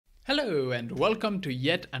Hello and welcome to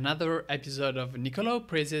yet another episode of Nicolo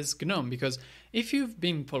Praises GNOME, because if you've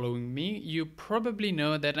been following me, you probably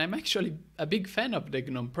know that I'm actually a big fan of the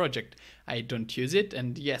GNOME project. I don't use it,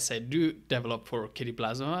 and yes, I do develop for KDE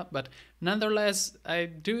Plasma, but nonetheless, I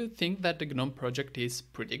do think that the GNOME project is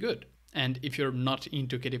pretty good. And if you're not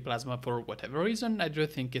into KDE Plasma for whatever reason, I do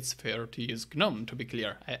think it's fair to use GNOME, to be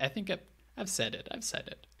clear. I think I've said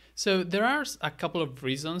it. So there are a couple of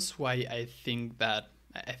reasons why I think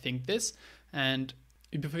this, and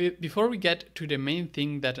before we get to the main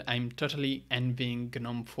thing that I'm totally envying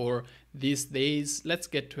GNOME for these days, let's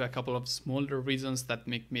get to a couple of smaller reasons that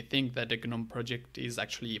make me think that the GNOME project is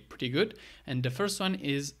actually pretty good. And the first one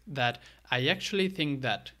is that I actually think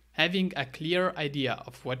that having a clear idea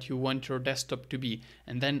of what you want your desktop to be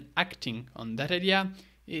and then acting on that idea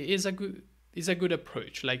is a good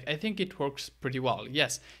approach. Like, I think it works pretty well.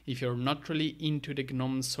 Yes, if you're not really into the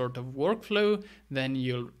GNOME sort of workflow, then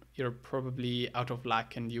you're probably out of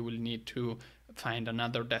luck and you will need to find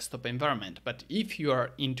another desktop environment. But if you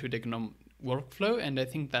are into the GNOME workflow, and I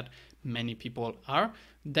think that many people are,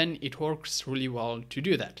 then it works really well to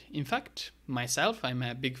do that. In fact, myself, I'm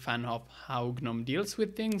a big fan of how GNOME deals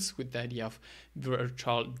with things, with the idea of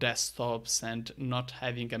virtual desktops and not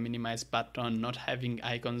having a minimize button, not having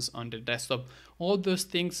icons on the desktop. All those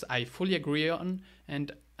things I fully agree on,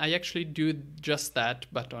 and I actually do just that,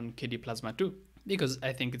 but on KDE Plasma too, because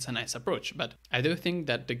I think it's a nice approach. But I do think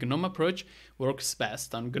that the GNOME approach works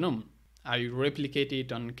best on GNOME. I replicate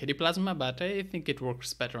it on KDE Plasma, but I think it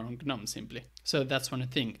works better on GNOME simply. So that's one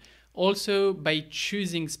thing. Also, by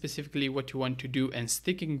choosing specifically what you want to do and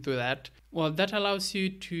sticking to that, well, that allows you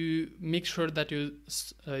to make sure that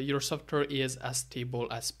your software is as stable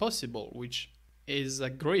as possible, which is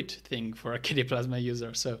a great thing for a KDE Plasma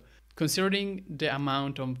user. So considering the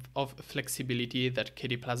amount of flexibility that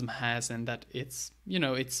KDE Plasma has, and that it's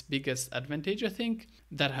biggest advantage, I think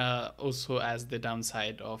that also has the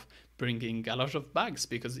downside of bringing a lot of bugs,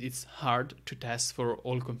 because it's hard to test for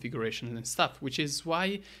all configurations and stuff, which is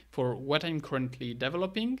why for what I'm currently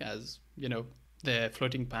developing, as the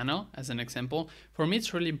floating panel as an example, for me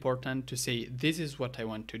it's really important to say this is what I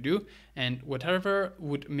want to do, and whatever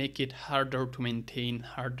would make it harder to maintain,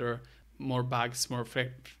 more bugs, more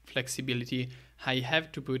flexibility, I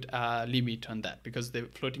have to put a limit on that, because the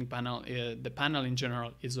floating panel, the panel in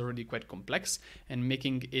general is already quite complex, and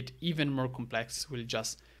making it even more complex will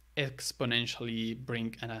just exponentially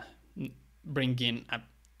bring in a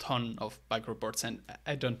ton of bug reports, and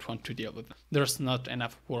I don't want to deal with them. There's not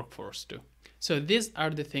enough workforce to. So these are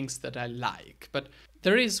the things that I like, but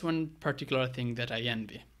there is one particular thing that I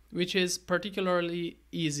envy, which is particularly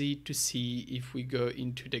easy to see if we go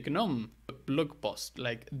into the GNOME blog post,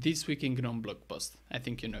 like This Week in GNOME blog post. I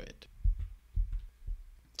think you know it.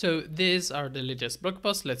 So these are the latest blog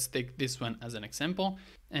posts. Let's take this one as an example.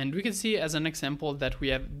 And we can see as an example that we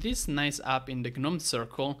have this nice app in the GNOME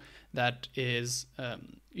circle that is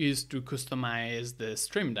used to customize the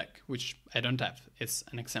Stream Deck, which I don't have. It's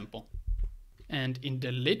an example. And in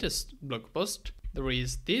the latest blog post, there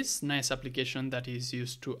is this nice application that is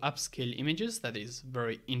used to upscale images that is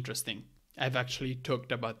very interesting. I've actually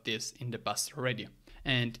talked about this in the past already.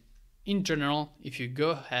 And in general, if you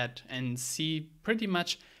go ahead and see pretty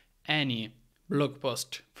much any blog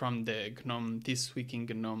post from the GNOME This Week in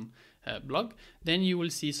GNOME blog, then you will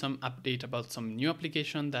see some update about some new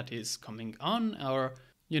application that is coming on, or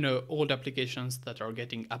old applications that are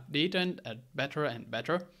getting updated and better and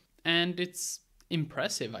better. And it's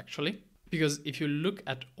impressive actually, because if you look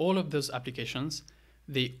at all of those applications,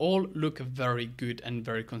 they all look very good and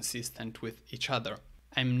very consistent with each other.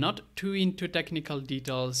 I'm not too into technical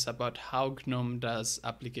details about how GNOME does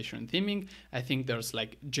application theming. I think there's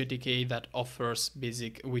like GTK that offers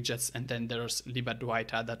basic widgets, and then there's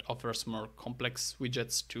libadwaita that offers more complex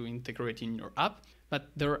widgets to integrate in your app, but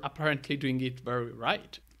they're apparently doing it very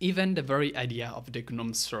right. Even the very idea of the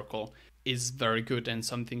GNOME circle is very good, and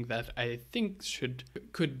something that I think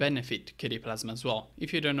could benefit KDE Plasma as well,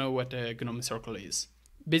 if you don't know what a GNOME circle is.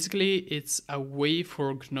 Basically, it's a way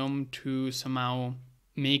for GNOME to somehow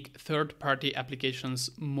make third-party applications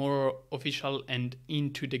more official and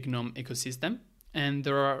into the GNOME ecosystem. And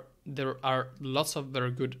there are lots of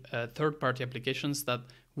very good third-party applications that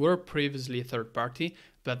were previously third-party,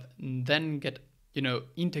 but then get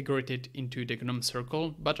integrated into the GNOME circle.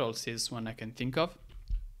 Battles is one I can think of.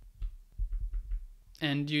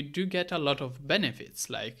 And you do get a lot of benefits,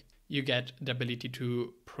 like you get the ability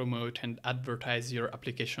to promote and advertise your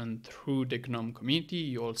application through the GNOME community.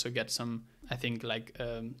 You also get some, I think, like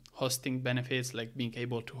hosting benefits, like being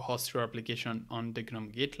able to host your application on the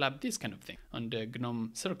GNOME GitLab, this kind of thing, on the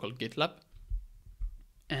GNOME Circle GitLab.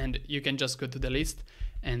 And you can just go to the list,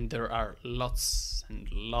 and there are lots and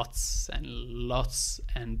lots and lots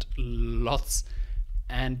and lots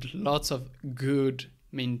and lots of good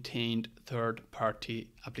maintained third-party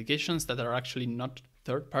applications that are actually not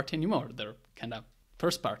third-party anymore. They're kind of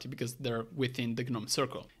first-party because they're within the GNOME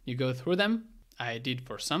circle. You go through them, I did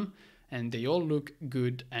for some, and they all look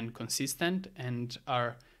good and consistent and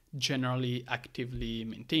are generally actively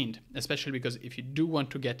maintained, especially because if you do want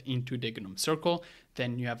to get into the GNOME circle,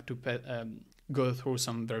 then you have to go through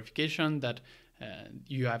some verification that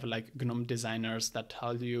you have like GNOME designers that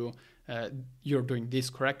tell you you're doing this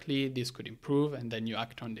correctly, this could improve, and then you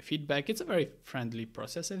act on the feedback. It's a very friendly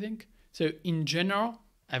process, I think. So in general,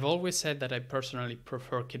 I've always said that I personally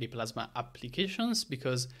prefer KDE Plasma applications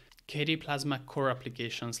because KDE Plasma core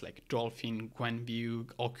applications like Dolphin, Gwenview,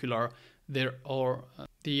 Ocular,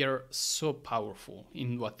 they are so powerful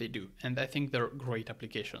in what they do, and I think they're great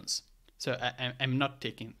applications. So I'm not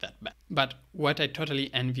taking that back. But what I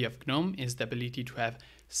totally envy of GNOME is the ability to have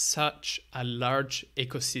such a large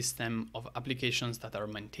ecosystem of applications that are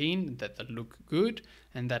maintained, that look good,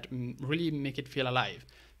 and that really make it feel alive.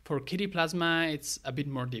 For KDE Plasma, it's a bit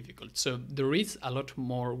more difficult. So there is a lot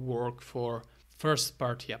more work for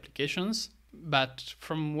first-party applications, but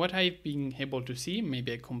from what I've been able to see,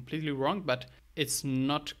 maybe I'm completely wrong, but it's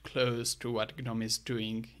not close to what GNOME is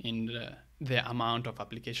doing in the amount of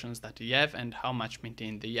applications that you have and how much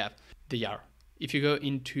maintained they are. If you go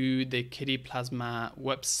into the KDE Plasma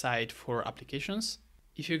website for applications,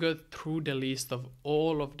 if you go through the list of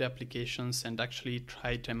all of the applications and actually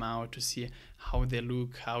try them out to see how they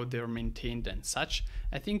look, how they're maintained and such,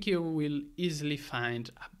 I think you will easily find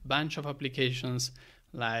a bunch of applications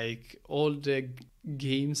like all the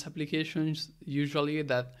games applications usually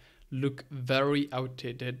that look very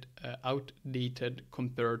outdated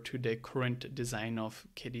compared to the current design of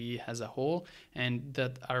KDE as a whole, and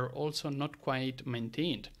that are also not quite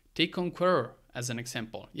maintained. Take Conqueror as an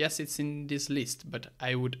example. Yes, it's in this list, but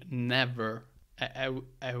I would never,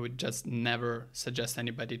 I would just never suggest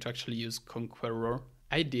anybody to actually use Conqueror.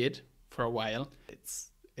 I did for a while.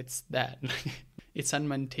 It's that. It's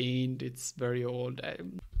unmaintained, it's very old.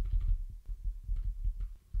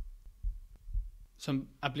 Some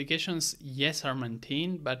applications, yes, are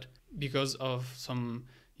maintained, but because of some,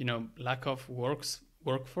 lack of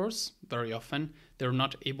workforce, very often they're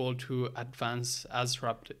not able to advance as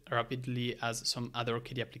rapidly as some other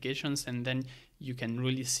KDE applications, and then you can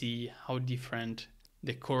really see how different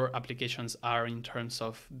the core applications are in terms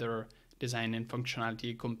of their design and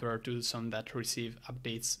functionality compared to some that receive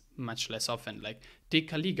updates much less often. Like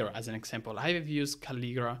take Calligra as an example. I have used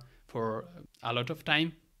Calligra for a lot of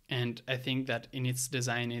time, and I think that in its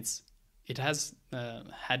design, it has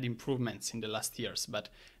had improvements in the last years, but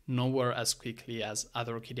nowhere as quickly as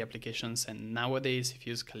other KDE applications. And nowadays, if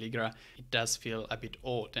you use Calligra, it does feel a bit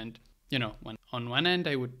old. And, on one end,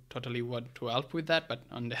 I would totally want to help with that, but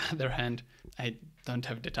on the other hand, I don't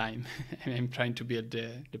have the time. I'm trying to build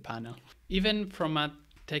the panel. Even from a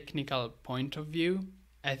technical point of view,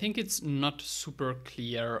 I think it's not super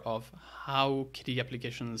clear of how KDE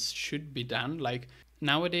applications should be done. Like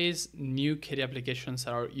nowadays, new KDE applications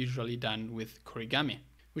are usually done with Korigami,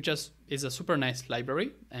 which is a super nice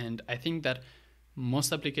library. And I think that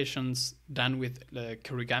most applications done with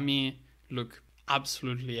Korigami look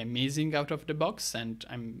absolutely amazing out of the box, and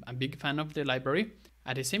I'm a big fan of the library.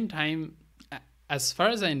 At the same time, as far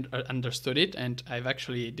as I understood it, and I've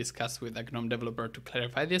actually discussed with a GNOME developer to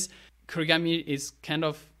clarify this, Korigami is kind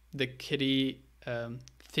of the KDE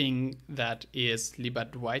thing that is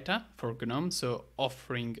libadwaita for GNOME, so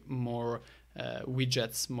offering more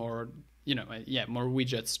widgets, more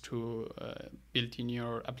widgets to build in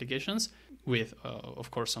your applications with,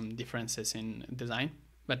 of course, some differences in design.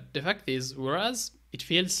 But the fact is, whereas it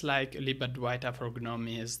feels like libadwaita for GNOME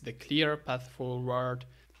is the clear path forward,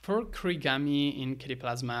 for Korigami in KDE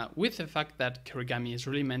Plasma, with the fact that Korigami is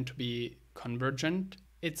really meant to be convergent,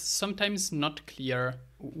 it's sometimes not clear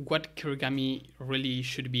what Korigami really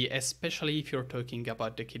should be, especially if you're talking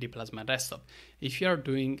about the KDE Plasma desktop. If you're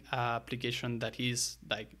doing an application that is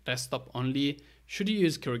like desktop only, should you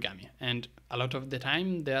use Korigami? And a lot of the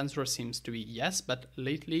time, the answer seems to be yes, but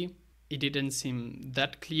lately it didn't seem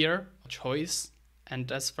that clear choice.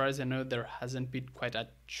 And as far as I know, there hasn't been quite a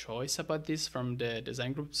choice about this from the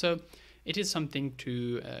design group. So it is something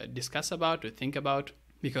to discuss about, to think about,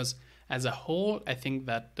 because as a whole, I think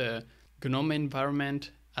that the GNOME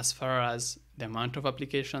environment, as far as the amount of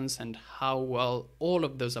applications and how well all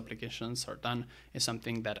of those applications are done, is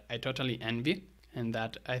something that I totally envy. And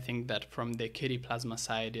that I think that from the KDE Plasma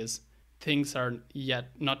side is things are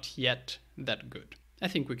not yet that good. I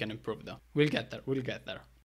think we can improve though. We'll get there.